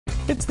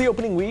It's the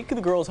opening week of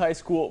the girls' high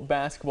school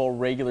basketball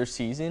regular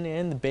season,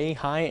 and the Bay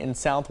High and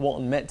South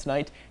Walton met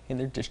tonight in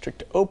their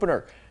district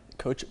opener.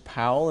 Coach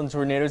Powell and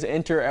Tornadoes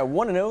enter at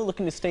 1-0,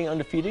 looking to stay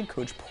undefeated.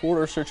 Coach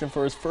Porter searching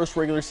for his first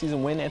regular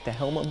season win at the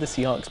helm of the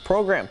Seahawks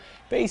program.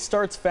 Bay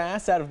starts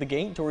fast out of the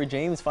gate. Tori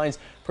James finds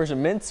Persia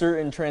Mincer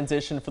in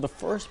transition for the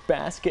first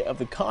basket of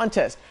the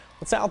contest.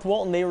 With South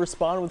Walton, they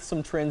respond with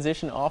some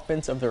transition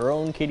offense of their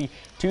own. Katie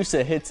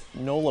Tusa hits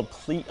Nola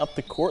Pleat up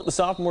the court. The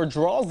sophomore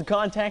draws the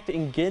contact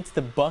and gets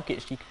the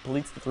bucket. She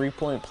completes the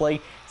three-point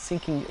play,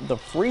 sinking the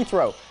free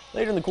throw.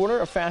 Later in the quarter,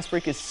 a fast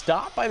break is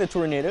stopped by the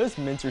Tornadoes.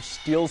 Mincer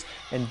steals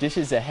and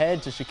dishes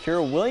ahead to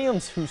Shakira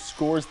Williams, who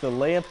scores the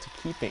layup to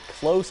keep it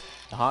close.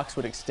 The Hawks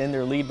would extend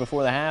their lead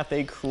before the half.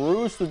 They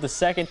cruise through the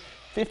second.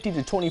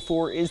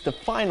 50-24 is the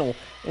final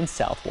in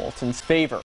South Walton's favor.